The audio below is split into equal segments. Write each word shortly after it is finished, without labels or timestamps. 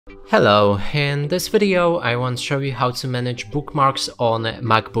Hello, in this video I want to show you how to manage bookmarks on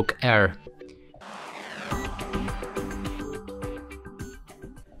MacBook Air.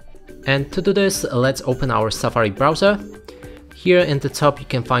 And to do this, let's open our Safari browser. Here in the top you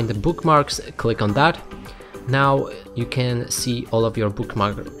can find the bookmarks, click on that. Now you can see all of your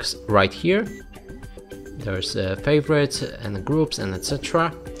bookmarks right here. There's favorites and groups and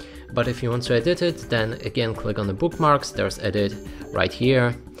etc. But if you want to edit it, then again click on the bookmarks, there's edit right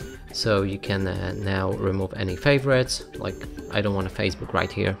here. So you can now remove any favorites, like I don't want a Facebook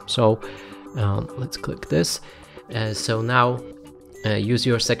right here. So let's click this. So now use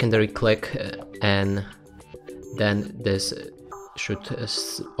your secondary click and then this should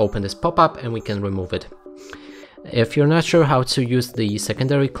open this pop-up and we can remove it. If you're not sure how to use the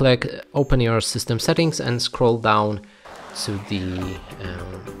secondary click, open your system settings and scroll down to the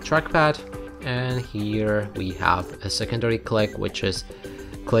trackpad, and here we have a secondary click, which is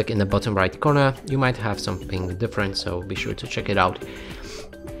click in the bottom right corner. You might have something different, so be sure to check it out.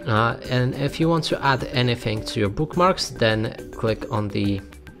 And if you want to add anything to your bookmarks, then click on the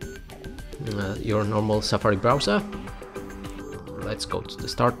your normal Safari browser. Let's go to the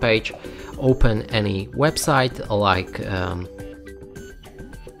start page, open any website like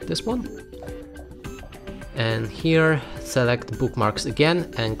this one, and here select bookmarks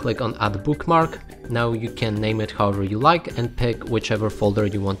again and click on add bookmark. Now you can name it however you like and pick whichever folder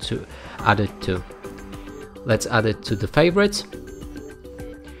you want to add it to. Let's add it to the favorites.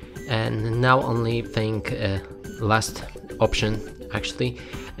 And now only thing, last option actually,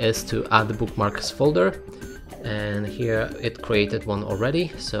 is to add the bookmarks folder. And here it created one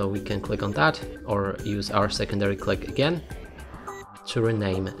already, so we can click on that or use our secondary click again to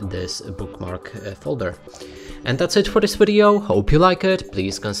rename this bookmark folder. And that's it for this video. Hope you like it.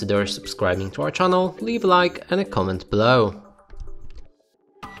 Please consider subscribing to our channel, leave a like and a comment below.